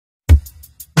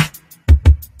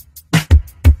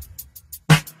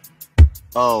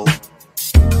Oh.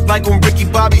 Like when Ricky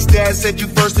Bobby's dad said you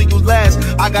first and you last.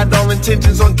 I got all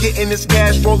intentions on getting this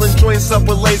cash, rolling joints up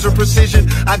with laser precision.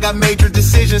 I got major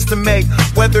decisions to make,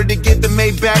 whether to get the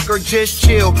Maybach or just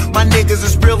chill. My niggas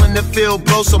is real in the field,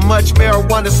 blow so much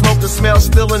marijuana smoke, the smell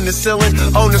still in the ceiling.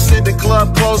 Owners said the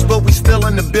club closed, but we still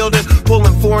in the building.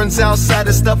 Pulling foreigns outside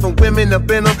and stuffing women up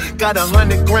in them. Got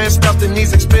 100 grand stuffed in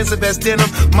these expensive ass denim.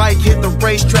 Might hit the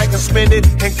racetrack and spend it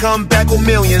and come back with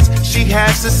millions. She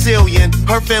half Sicilian,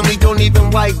 her family don't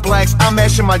even like blacks. I'm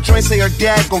mashing my joints, say her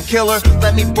dad gon' kill her.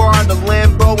 Let me borrow the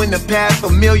Lambo in the path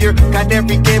familiar. Got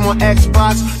every game on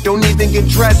Xbox, don't even get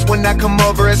dressed when I come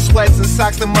over in sweats and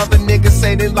socks. Them other niggas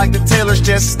say they like the Taylors,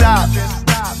 just stop.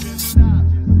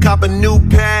 Cop a new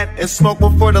pad and smoke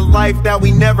one for the life that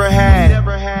we never had.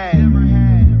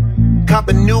 Cop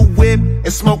a new whip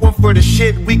and smoke one for the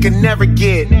shit we can never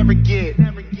get.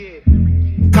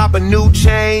 Cop a new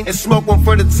chain and smoke one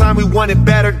for the time we wanted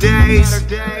better days.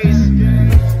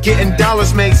 Getting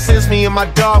dollars makes sense, me and my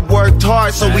dog worked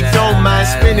hard, so we don't mind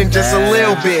spending just a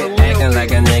little bit. Acting like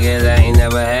a nigga that ain't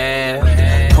never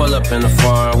had. Pull up in the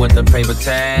farm with the paper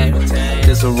tag.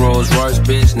 This a Rolls Royce,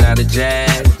 bitch, not a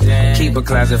Jag. Keep a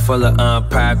closet full of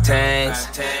unpopped tags.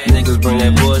 Niggas bring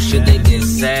that bullshit, they get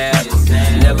sad.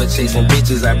 Never chasing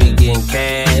bitches, I be getting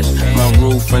cash. My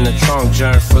roof in the trunk,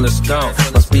 germ full of skunk.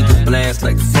 My speaker blast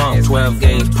like the funk, 12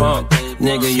 gauge pump.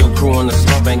 Nigga, your crew on the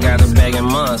slump ain't got a bag in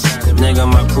months. Nigga,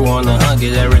 my crew on the hunt,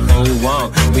 get everything we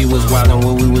want. We was wildin'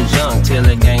 when we was young, till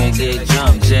the gang and get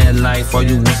jumped. Jet life, all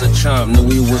you was a chump, knew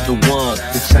we was the ones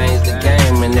to change the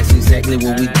game, and that's exactly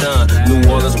what we done. New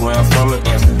Orleans, where I'm from, in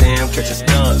Amsterdam, catchin'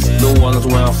 stunts. New Orleans,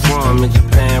 where I'm from, in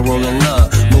Japan, rolling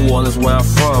up. New Orleans, where I'm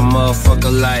from,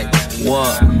 motherfucker, like,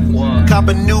 what? Cop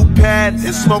a new pad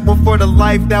and smoke one for the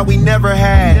life that we never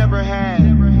had.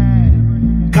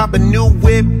 Cop a new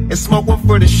whip and smoke one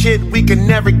for the shit we can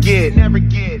never get.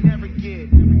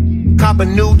 Cop a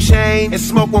new chain and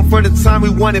smoke one for the time we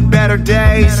wanted better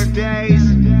days.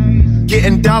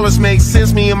 Getting dollars makes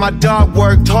sense, me and my dog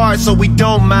worked hard, so we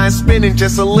don't mind spending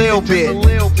just a little bit.